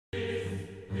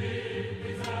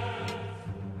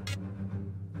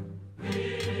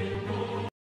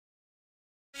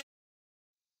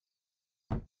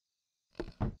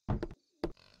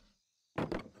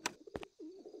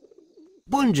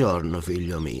Buongiorno,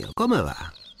 figlio mio. Come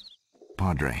va?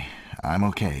 Padre, I'm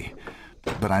okay,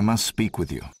 but I must speak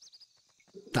with you.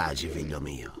 Taci, figlio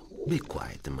mio. Be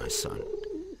quiet, my son.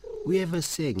 We have a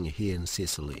saying here in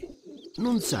Sicily.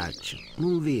 Non saccio,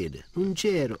 non vede, non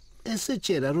c'ero, e se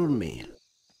c'era dormia.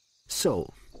 So,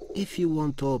 if you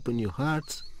want to open your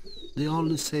hearts, the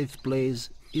only safe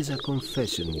place is a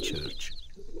confession church.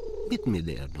 Meet me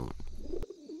there, noon.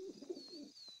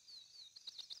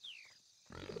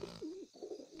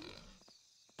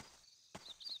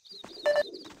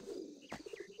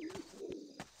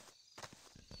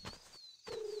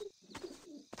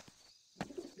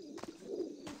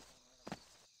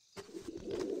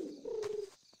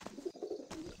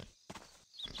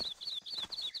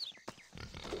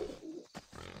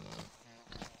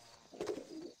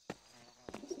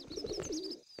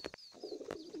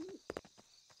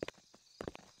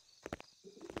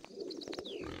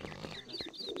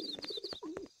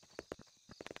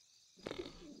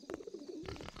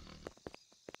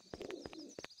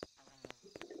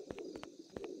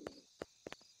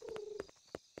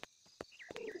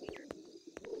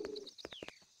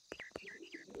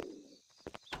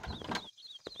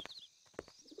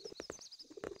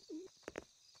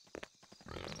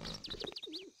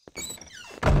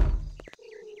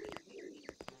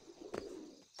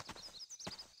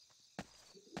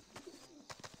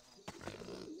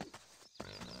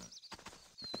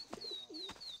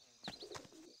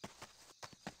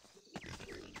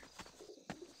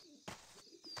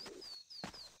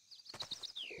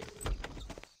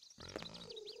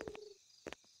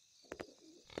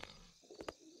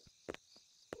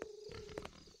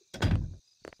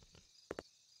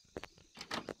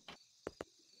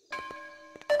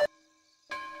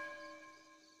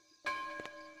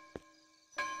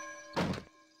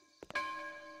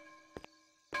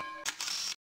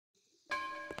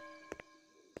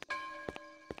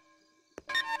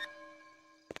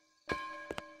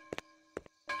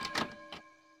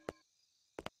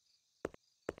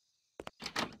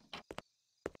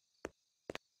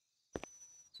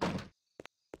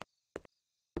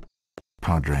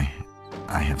 Padre,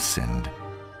 I have sinned.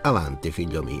 Avanti,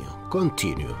 figlio mio.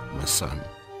 Continue, my son.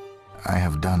 I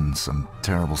have done some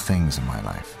terrible things in my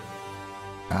life.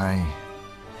 I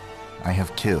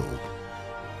have killed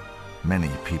many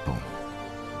people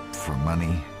for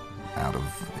money, out of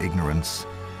ignorance,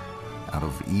 out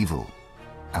of evil,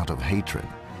 out of hatred.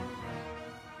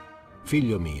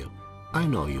 Figlio mio, I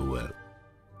know you well.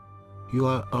 You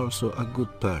are also a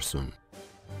good person.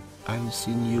 I've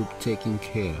seen you taking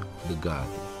care of the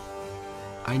garden.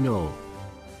 I know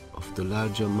of the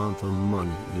large amount of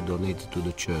money you donated to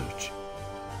the church.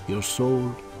 Your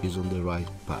soul is on the right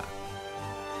path.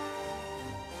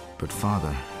 But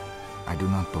Father, I do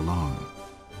not belong.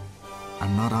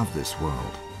 I'm not of this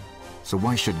world. So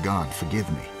why should God forgive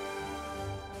me?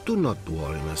 Do not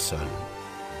worry, my son.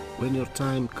 When your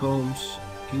time comes,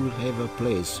 He will have a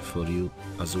place for you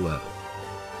as well.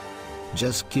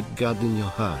 Just keep God in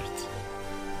your heart.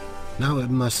 Now I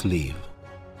must leave.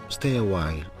 Stay a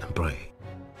while and pray.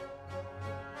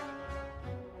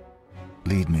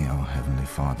 Lead me, O Heavenly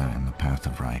Father, in the path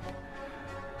of right.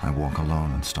 I walk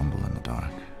alone and stumble in the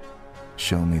dark.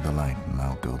 Show me the light and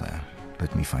I'll go there.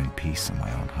 Let me find peace in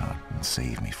my own heart and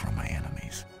save me from my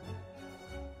enemies.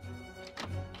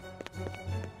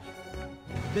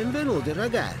 Benvenuti,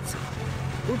 ragazzi.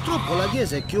 Purtroppo la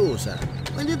chiesa è chiusa.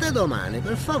 Venite domani,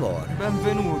 per favore.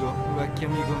 Benvenuto, vecchio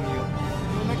amico mio.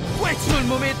 Non è questo il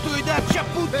momento di darci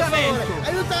appuntamento! Per favore,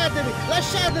 aiutatemi!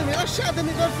 Lasciatemi,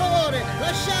 per favore!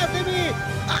 Lasciatemi!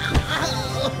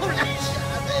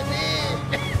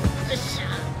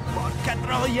 Lasciatemi! Porca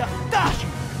troia! Taci!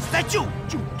 Stai giù!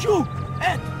 Giù!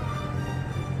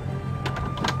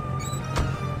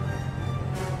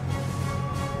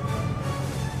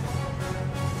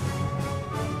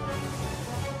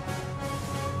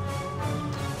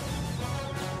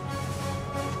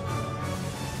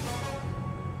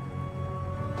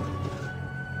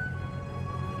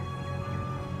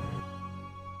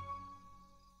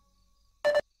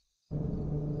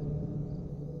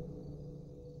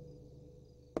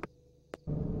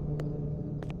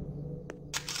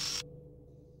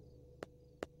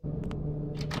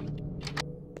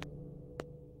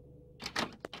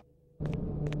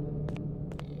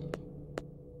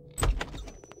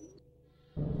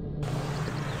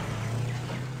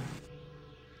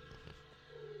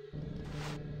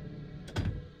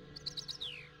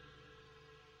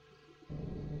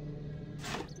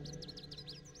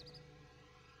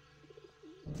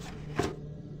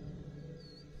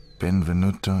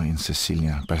 Benvenuto in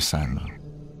Sicilia, Bassano.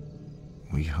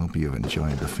 We hope you have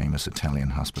enjoyed the famous Italian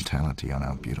hospitality on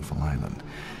our beautiful island.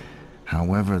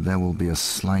 However, there will be a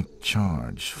slight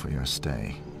charge for your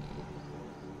stay.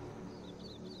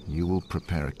 You will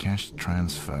prepare a cash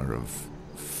transfer of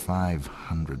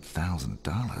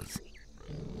 $500,000.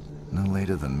 No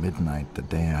later than midnight the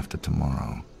day after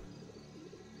tomorrow.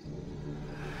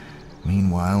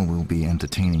 Meanwhile, we'll be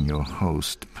entertaining your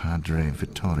host, Padre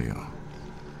Vittorio.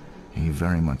 He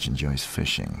very much enjoys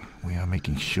fishing. We are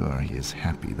making sure he is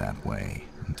happy that way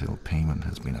until payment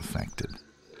has been effected.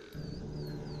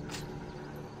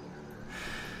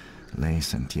 Lei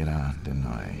sentirà di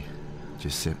noi,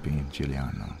 Giuseppe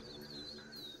Giuliano.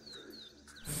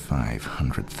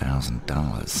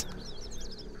 $500,000.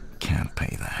 Can't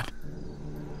pay that.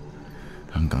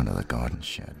 I'm going to the garden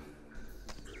shed.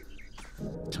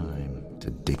 Time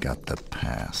to dig up the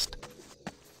past.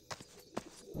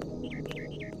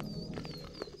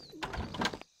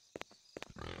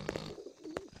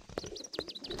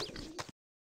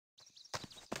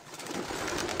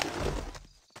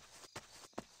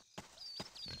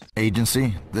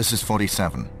 Agency, this is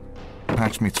 47.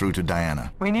 Patch me through to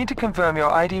Diana. We need to confirm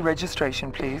your ID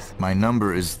registration, please. My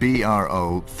number is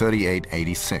BRO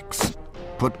 3886.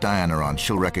 Put Diana on.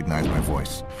 She'll recognize my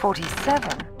voice. 47?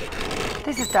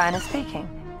 This is Diana speaking.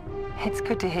 It's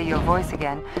good to hear your voice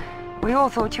again. We all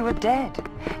thought you were dead.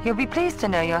 You'll be pleased to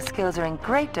know your skills are in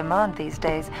great demand these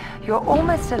days. You're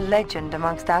almost a legend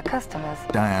amongst our customers.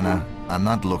 Diana, I'm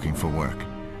not looking for work.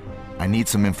 I need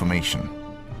some information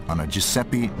on a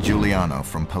Giuseppe Giuliano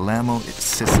from Palermo,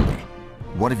 Sicily.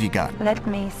 What have you got? Let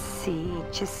me see.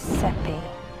 Giuseppe.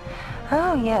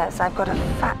 Oh yes, I've got a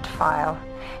fat file.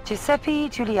 Giuseppe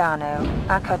Giuliano,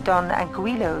 aka Don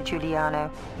Aguilo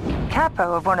Giuliano,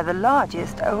 capo of one of the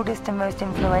largest, oldest and most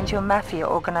influential mafia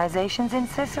organizations in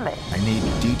Sicily. I need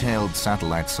detailed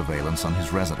satellite surveillance on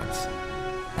his residence,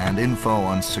 and info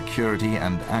on security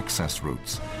and access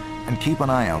routes. And keep an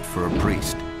eye out for a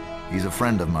priest. He's a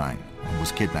friend of mine and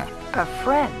was kidnapped. A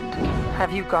friend?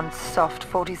 Have you gone soft,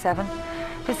 47?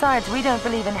 Besides, we don't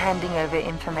believe in handing over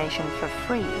information for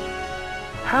free.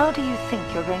 How do you think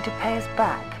you're going to pay us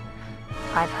back?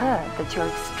 I've heard that you're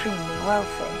extremely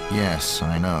wealthy. Yes,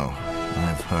 I know.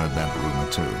 I've heard that rumor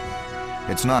too.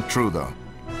 It's not true though.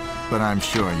 But I'm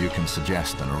sure you can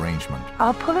suggest an arrangement.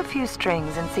 I'll pull a few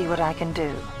strings and see what I can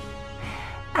do.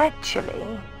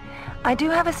 Actually, I do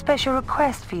have a special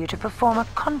request for you to perform a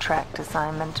contract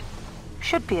assignment.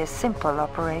 Should be a simple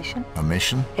operation. A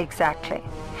mission? Exactly.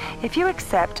 If you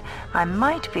accept, I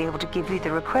might be able to give you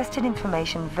the requested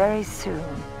information very soon.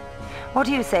 What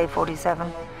do you say,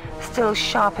 47? Still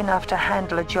sharp enough to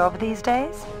handle a job these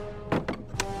days?